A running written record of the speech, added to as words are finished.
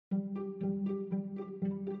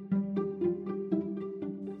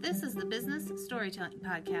This is the Business Storytelling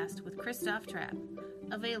Podcast with Christoph Trappe,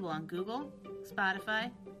 available on Google,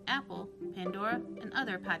 Spotify, Apple, Pandora, and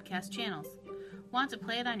other podcast channels. Want to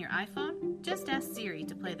play it on your iPhone? Just ask Siri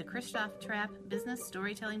to play the Christoph Trappe Business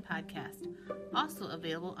Storytelling Podcast, also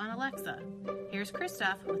available on Alexa. Here's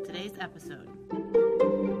Christoph with today's episode.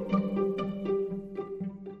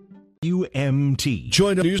 WMT.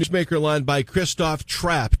 Joined on the Newsmaker line by Christoph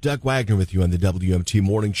Trappe. Doug Wagner with you on the WMT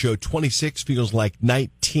Morning Show. 26 feels like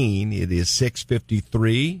 19. It is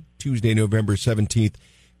 6:53, Tuesday, November 17th.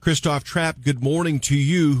 Christoph Trappe, good morning to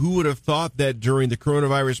you. Who would have thought that during the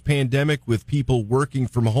coronavirus pandemic, with people working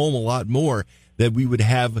from home a lot more, that we would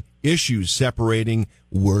have issues separating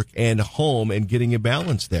work and home and getting a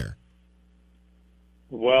balance there?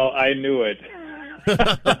 Well, I knew it.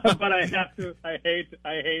 But I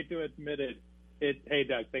hate to admit it. Hey,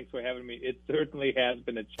 Doug, thanks for having me. It certainly has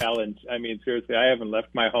been a challenge. I mean, seriously, I haven't left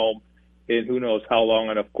my home in who knows how long.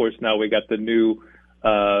 And of course, now we got the new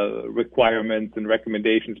requirements and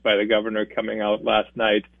recommendations by the governor coming out last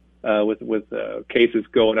night with cases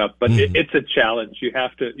going up. But it's a challenge. You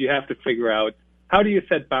have to figure out, how do you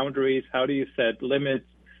set boundaries? How do you set limits?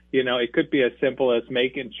 You know, it could be as simple as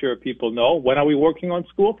making sure people know, when are we working on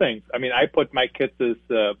school things? I mean, I put my kids as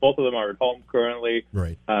both of them are at home currently,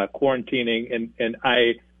 right, quarantining, and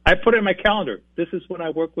I put it in my calendar. This is when I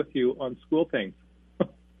work with you on school things.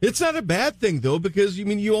 It's not a bad thing, though, because, I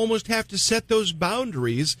mean, you almost have to set those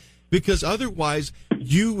boundaries, because otherwise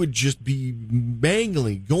you would just be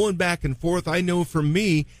mangling, going back and forth. I know for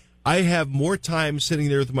me, I have more time sitting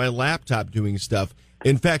there with my laptop doing stuff.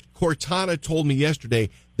 In fact, Cortana told me yesterday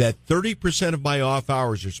that 30% of my off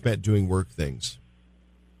hours are spent doing work things.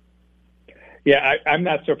 Yeah, I'm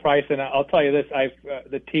not surprised, and I'll tell you this: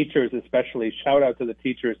 the teachers, especially, shout out to the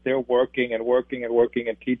teachers. They're working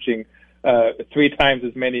and teaching 3 times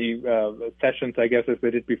as many sessions, I guess, as they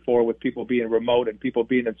did before, with people being remote and people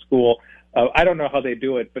being in school. I don't know how they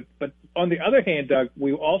do it, but on the other hand, Doug,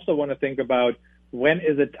 we also want to think about, when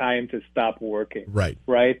is it time to stop working?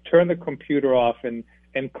 Right. Turn the computer off.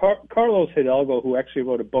 And Carlos Hidalgo, who actually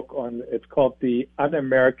wrote a book it's called The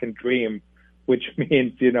Un-American Dream, which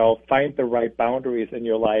means, you know, find the right boundaries in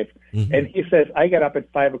your life. Mm-hmm. And he says, I get up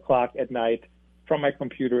at 5 o'clock at night from my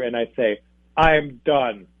computer and I say, I'm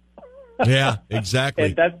done. Yeah, exactly.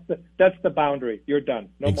 And that's the boundary. You're done.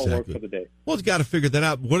 No more work for the day. Well, you've got to figure that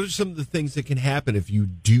out. What are some of the things that can happen if you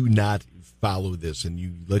do not follow this and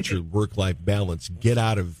you let your work-life balance get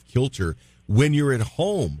out of kilter when you're at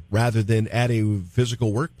home rather than at a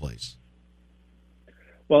physical workplace?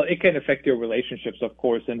 Well, it can affect your relationships, of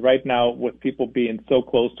course. And right now, with people being so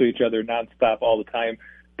close to each other nonstop all the time,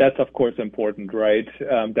 that's, of course, important, right,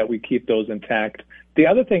 that we keep those intact. The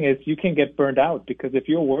other thing is, you can get burned out, because if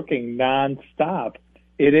you're working nonstop,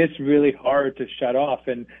 it is really hard to shut off.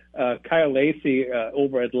 And Kyle Lacey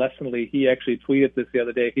over at Lessonly, he actually tweeted this the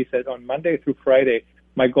other day. He said, on Monday through Friday,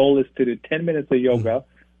 my goal is to do 10 minutes of yoga,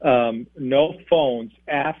 no phones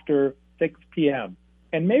after 6 p.m.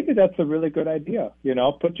 And maybe that's a really good idea. You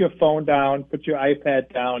know, put your phone down, put your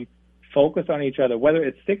iPad down, focus on each other, whether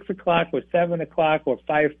it's 6 o'clock or 7 o'clock or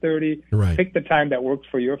 5:30. Right. Pick the time that works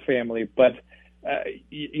for your family. But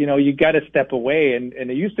you know, you got to step away, and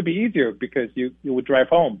it used to be easier because you would drive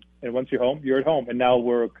home, and once you're home, you're at home, and now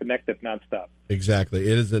we're connected nonstop. Exactly.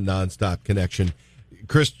 It is a nonstop connection.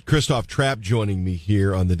 Christoph Trappe joining me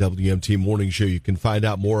here on the WMT Morning Show. You can find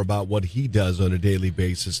out more about what he does on a daily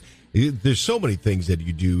basis. There's so many things that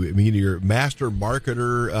you do. I mean, you're a master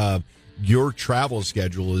marketer. Your travel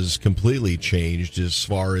schedule is completely changed as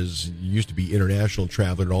far as you used to be international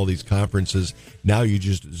traveler and all these conferences. Now you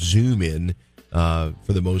just zoom in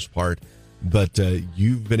for the most part. But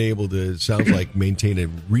you've been able to, sounds like, maintain a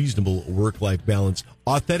reasonable work-life balance.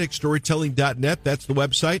 AuthenticStorytelling.net, that's the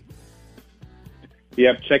website?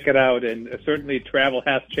 Yep, check it out. And certainly travel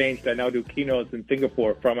has changed. I now do keynotes in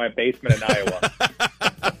Singapore from my basement in Iowa.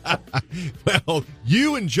 Well,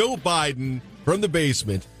 you and Joe Biden from the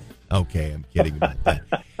basement. Okay, I'm kidding about that.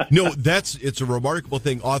 No, it's a remarkable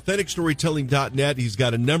thing. AuthenticStorytelling.net. He's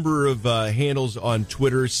got a number of handles on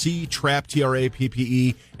Twitter. Trappe,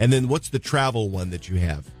 Trappe. And then what's the travel one that you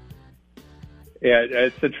have? Yeah,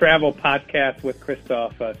 it's a travel podcast with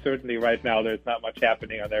Christoph. Certainly right now there's not much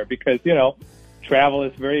happening on there because, you know, travel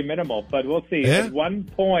is very minimal. But we'll see. Yeah. At one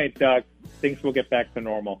point, things will get back to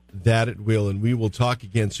normal. That it will. And we will talk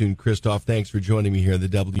again soon. Christoph, thanks for joining me here on the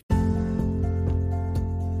W.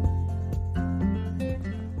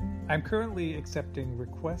 I'm currently accepting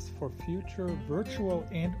requests for future virtual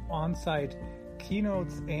and on-site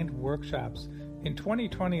keynotes and workshops. In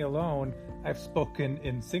 2020 alone, I've spoken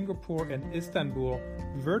in Singapore and Istanbul,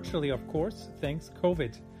 virtually of course, thanks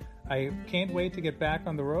COVID. I can't wait to get back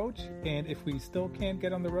on the road, and if we still can't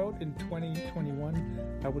get on the road in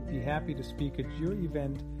 2021, I would be happy to speak at your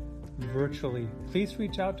event virtually. Please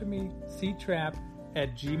reach out to me,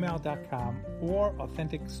 ctrap@gmail.com or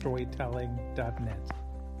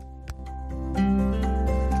authenticstorytelling.net.